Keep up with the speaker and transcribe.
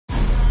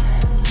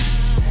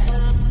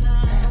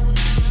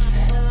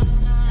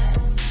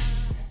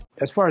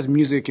as far as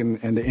music and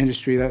the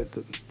industry,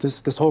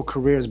 this whole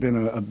career has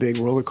been a big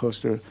roller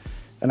coaster.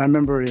 And I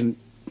remember in,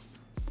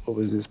 what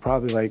was this,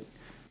 probably like,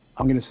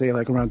 I'm gonna say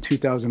like around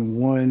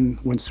 2001,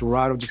 when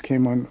Serato just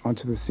came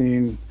onto the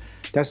scene,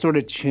 that sort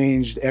of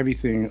changed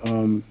everything.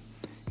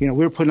 You know,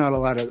 we were putting out a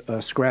lot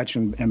of scratch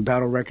and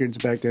battle records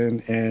back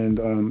then, and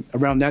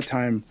around that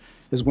time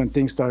is when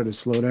things started to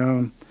slow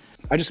down.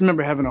 I just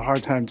remember having a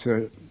hard time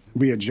to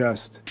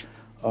readjust,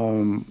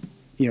 you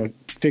know,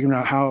 figuring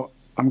out how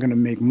I'm gonna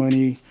make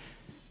money,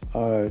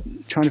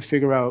 trying to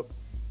figure out,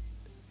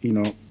 you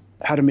know,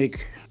 how to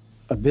make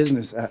a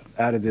business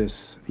out of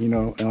this, you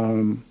know.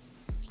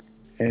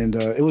 And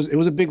it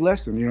was a big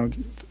lesson, you know,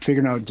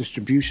 figuring out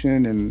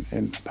distribution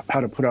and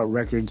how to put out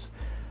records.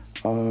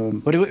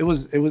 But it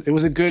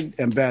was a good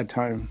and bad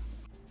time,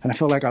 and I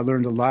felt like I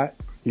learned a lot,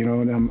 you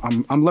know.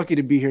 And I'm lucky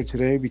to be here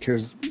today,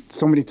 because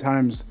so many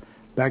times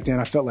back then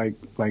I felt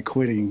like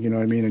quitting, you know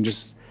what I mean, and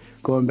just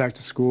going back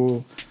to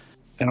school.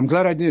 And I'm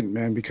glad I didn't,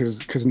 man,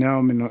 because now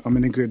I'm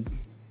in a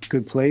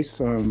good place.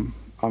 I'm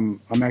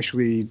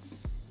actually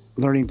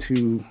learning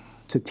to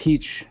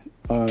teach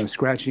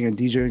scratching and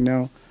DJing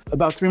now.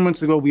 About 3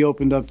 months ago, we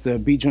opened up the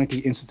Beat Junkie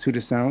Institute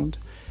of Sound,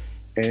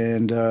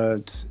 and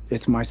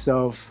it's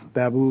myself,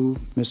 Babu,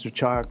 Mr.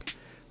 Chalk,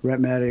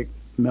 Rapmatic,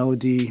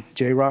 Melody,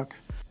 J-Rock,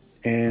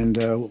 and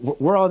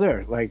we're all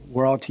there. Like,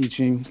 we're all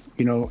teaching,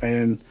 you know,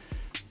 and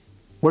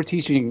we're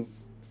teaching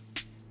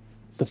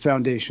the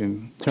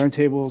foundation: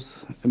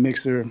 turntables, a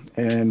mixer,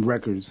 and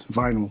records,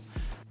 vinyl.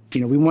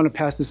 You know, we want to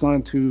pass this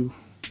on to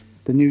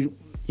the new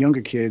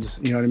younger kids,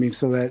 you know what I mean,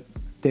 so that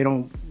they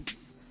don't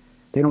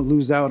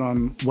lose out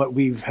on what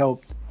we've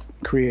helped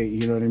create,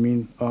 you know what I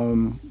mean?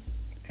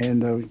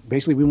 And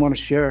basically we want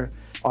to share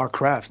our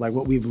craft, like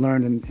what we've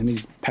learned in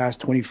these past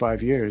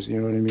 25 years, you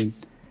know what I mean?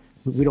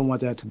 We don't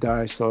want that to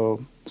die, so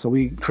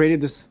we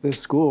created this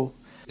school.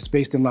 It's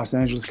based in Los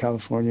Angeles,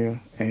 California,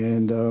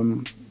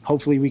 and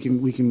hopefully we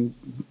can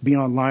be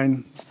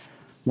online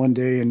one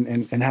day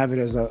and have it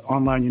as an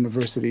online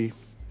university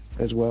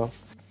as well.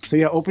 So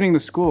yeah, opening the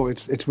school,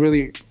 it's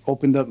really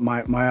opened up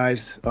my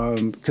eyes,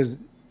 because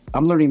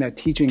I'm learning that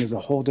teaching is a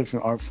whole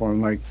different art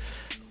form.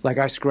 Like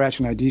I scratch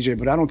and I DJ,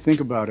 but I don't think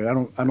about it.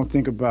 I don't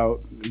think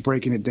about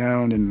breaking it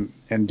down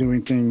and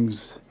doing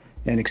things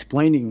and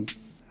explaining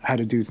how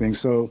to do things.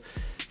 So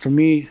for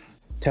me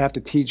to have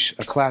to teach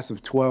a class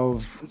of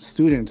 12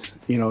 students,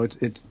 you know,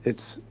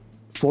 it's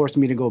forced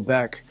me to go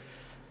back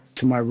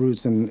to my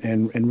roots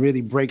and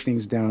really break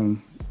things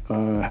down,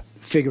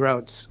 figure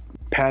out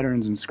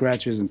patterns and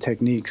scratches and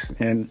techniques,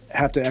 and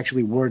have to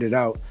actually word it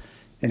out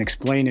and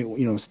explain it,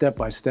 you know, step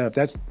by step.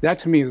 That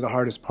to me is the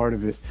hardest part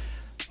of it.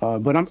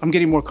 But I'm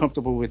getting more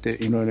comfortable with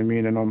it, you know what I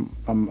mean? And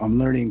I'm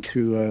learning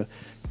to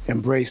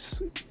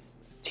embrace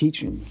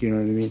teaching, you know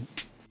what I mean?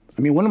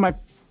 I mean, one of my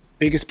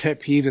biggest pet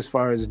peeves as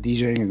far as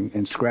DJing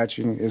and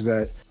scratching is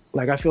that,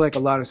 like, I feel like a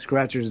lot of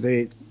scratchers,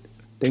 they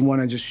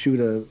want to just shoot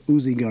a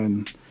Uzi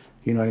gun,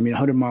 you know what I mean,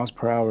 100 miles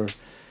per hour.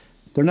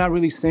 They're not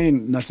really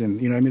saying nothing,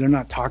 you know what I mean? They're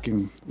not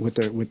talking with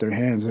their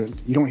hands.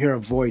 You don't hear a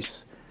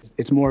voice.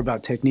 It's more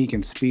about technique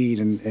and speed,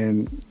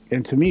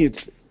 and to me,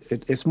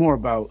 it's more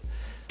about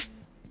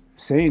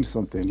saying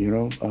something, you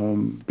know,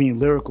 being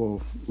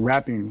lyrical,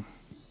 rapping.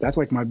 That's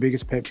like my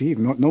biggest pet peeve.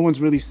 No one's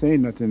really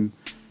saying nothing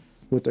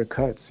with their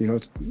cuts, you know.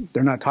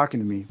 They're not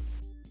talking to me.